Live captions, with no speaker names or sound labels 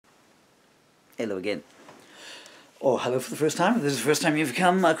Hello again. Or hello for the first time. If this is the first time you've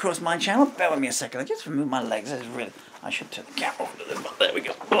come across my channel, bear with me a second. I just remove my legs. I should turn the camera off a little bit. There we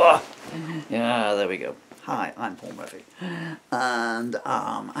go. Yeah, there we go. Hi, I'm Paul Murphy. And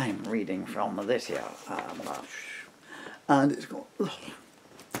I'm reading from this here. And it's got...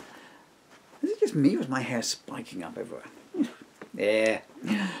 Is it just me or is my hair spiking up everywhere? Yeah.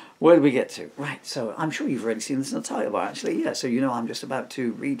 Where do we get to? Right, so I'm sure you've already seen this in the title bar, actually. Yeah, so you know I'm just about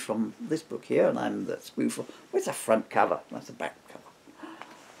to read from this book here, and I'm the spoof. Where's the front cover? That's the back cover.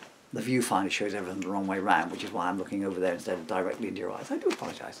 The viewfinder shows everything the wrong way round, which is why I'm looking over there instead of directly into your eyes. I do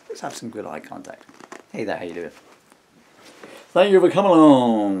apologise. Let's have some good eye contact. Hey there, how you doing? Thank you for coming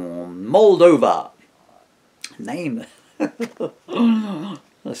along. Moldova. Name.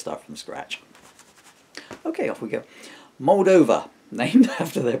 Let's start from scratch. Okay, off we go. Moldova, named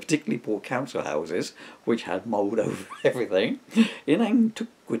after their particularly poor council houses, which had mould over everything. In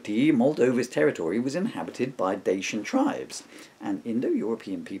antiquity, Moldova's territory was inhabited by Dacian tribes, an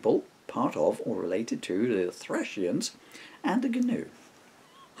Indo-European people, part of or related to the Thracians and the Gnu.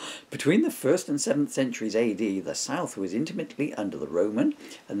 Between the 1st and 7th centuries AD, the south was intimately under the Roman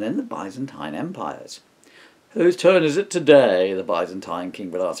and then the Byzantine empires. Whose turn is it today? The Byzantine king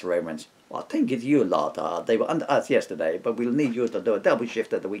would ask the Romans. Well, I think it's you lot. They were under us yesterday, but we'll need you to do a double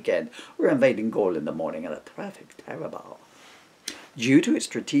shift at the weekend. We're invading Gaul in the morning, and the traffic's terrible. Due to its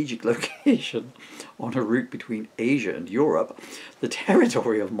strategic location on a route between Asia and Europe, the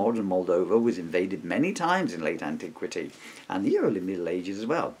territory of modern Moldova was invaded many times in late antiquity, and the early Middle Ages as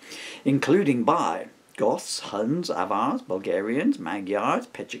well, including by Goths, Huns, Avars, Bulgarians, Magyars,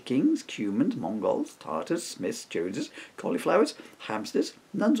 Pechekims, Cumans, Mongols, Tartars, Smiths, Joneses, cauliflowers, hamsters,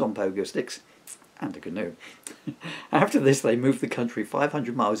 nuns on pogo sticks, and a canoe. After this, they moved the country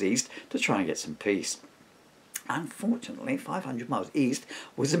 500 miles east to try and get some peace. Unfortunately, 500 miles east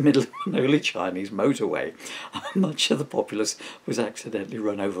was the middle of an early Chinese motorway. Much of the populace was accidentally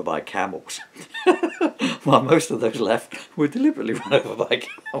run over by camels, while most of those left were deliberately run over by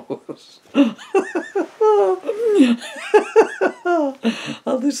camels.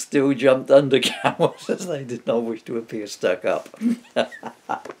 Others still jumped under camels as they did not wish to appear stuck up.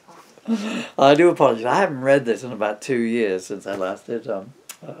 I do apologise. I haven't read this in about 2 years since I last did an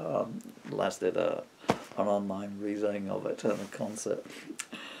online reading of it at a concert.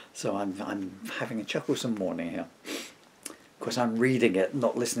 So I'm having a chucklesome morning here. Of course, I'm reading it,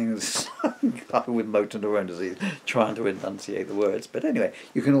 not listening to this guy with motor neuron disease trying to enunciate the words. But anyway,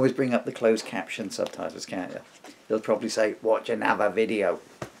 you can always bring up the closed caption subtitles, can't you? They'll probably say, watch another video.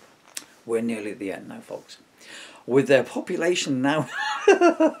 We're nearly at the end now, folks. With their population now...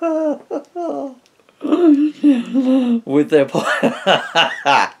 with their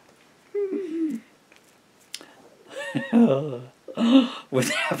with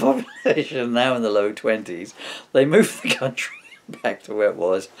their population now in the low 20s, they moved the country back to where it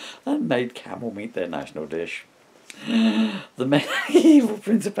was and made camel meat their national dish. The medieval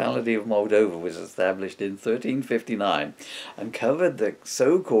Principality of Moldova was established in 1359 and covered the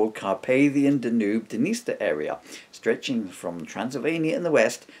so-called Carpathian-Danube-Dniester area, stretching from Transylvania in the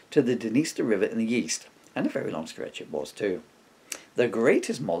west to the Dniester River in the east, and a very long stretch it was too. The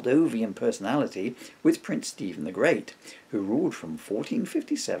greatest Moldovan personality was Prince Stephen the Great, who ruled from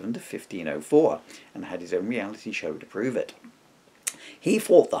 1457 to 1504 and had his own reality show to prove it. He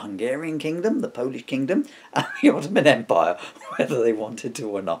fought the Hungarian kingdom, the Polish kingdom, and the Ottoman Empire, whether they wanted to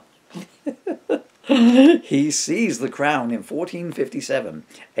or not. He seized the crown in 1457,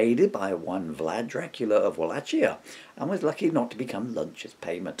 aided by one Vlad Dracula of Wallachia, and was lucky not to become lunch as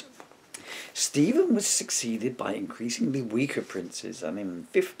payment. Stephen was succeeded by increasingly weaker princes, and in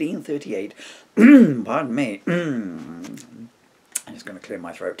 1538, pardon me, I'm just going to clear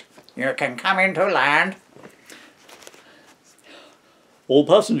my throat. You can come into land. All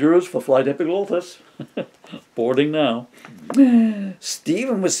passengers for flight Epiglottis. Boarding now.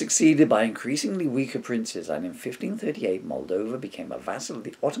 Stephen was succeeded by increasingly weaker princes, and in 1538 Moldova became a vassal of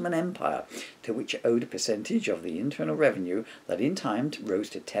the Ottoman Empire, to which it owed a percentage of the internal revenue that in time rose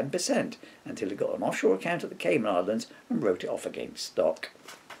to 10% until it got an offshore account at the Cayman Islands and wrote it off against stock.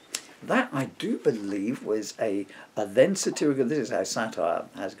 That, I do believe, was a then satirical... This is how satire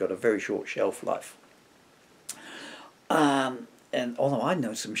has got a very short shelf life. And although I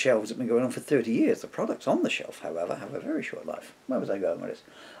know some shelves that have been going on for 30 years, the products on the shelf, however, have a very short life. Where was I going with this?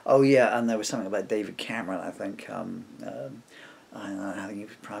 Oh yeah, and there was something about David Cameron, I think. I think he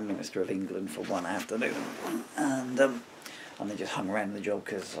was Prime Minister of England for one afternoon. And they just hung around the job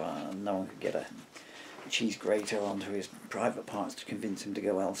because no one could get a cheese grater onto his private parts to convince him to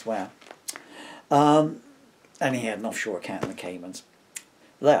go elsewhere. And he had an offshore account in the Caymans.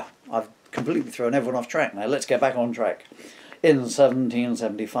 There, I've completely thrown everyone off track now. Let's get back on track. In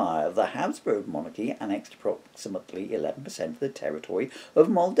 1775, the Habsburg monarchy annexed approximately 11% of the territory of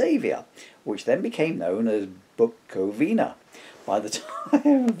Moldavia, which then became known as Bukovina. By the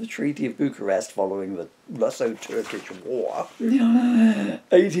time of the Treaty of Bucharest following the Russo-Turkish War,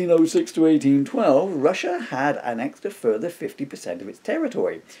 1806 to 1812, Russia had annexed a further 50% of its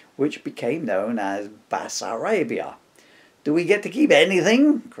territory, which became known as Bessarabia. "Do we get to keep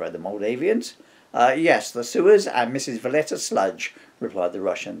anything?" cried the Moldavians. "Yes, the sewers and Mrs. Valletta's sludge," replied the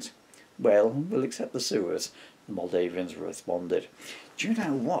Russians. "Well, we'll accept the sewers," the Moldavians responded. Do you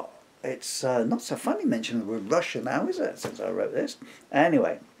know what? It's not so funny mentioning the word Russia now, is it, since I wrote this?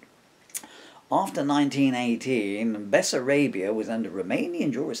 Anyway, after 1918, Bessarabia was under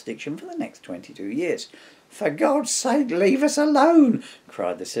Romanian jurisdiction for the next 22 years. "For God's sake, leave us alone,"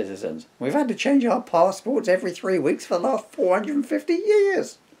 cried the citizens. "We've had to change our passports every 3 weeks for the last 450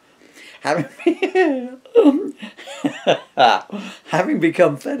 years. Having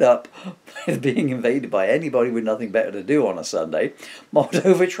become fed up with being invaded by anybody with nothing better to do on a Sunday,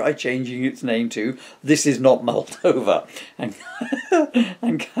 Moldova tried changing its name to "This is not Moldova,"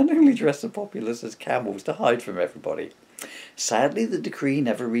 and cunningly dressed the populace as camels to hide from everybody. Sadly, the decree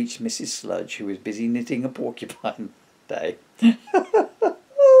never reached Mrs. Sludge, who was busy knitting a porcupine day.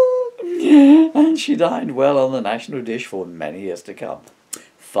 And she dined well on the national dish for many years to come.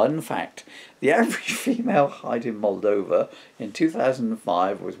 Fun fact, the average female height in Moldova in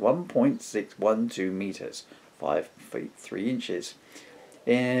 2005 was 1.612 metres, 5 feet 3 inches.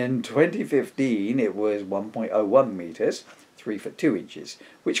 In 2015 it was 1.01 metres, 3 foot 2 inches,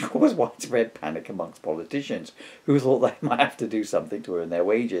 which caused widespread panic amongst politicians, who thought they might have to do something to earn their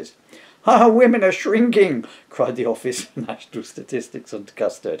wages. "Ah, women are shrinking," cried the Office for National Statistics and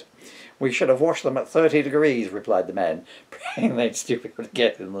Custard. "We should have washed them at 30 degrees, replied the men, praying they'd still be able to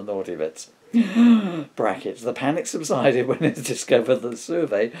get in the naughty bits. Brackets. The panic subsided when it was discovered that the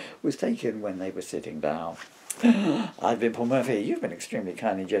survey was taken when they were sitting down. I've been Paul Murphy. You've been extremely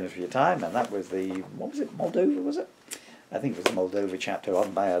kind and generous for your time, and that was the, what was it, Moldova, was it? I think it was the Moldova chapter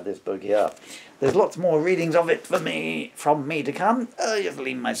on this book here. There's lots more readings of it from me to come. I'll just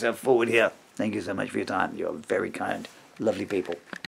lean myself forward here. Thank you so much for your time. You're very kind, lovely people.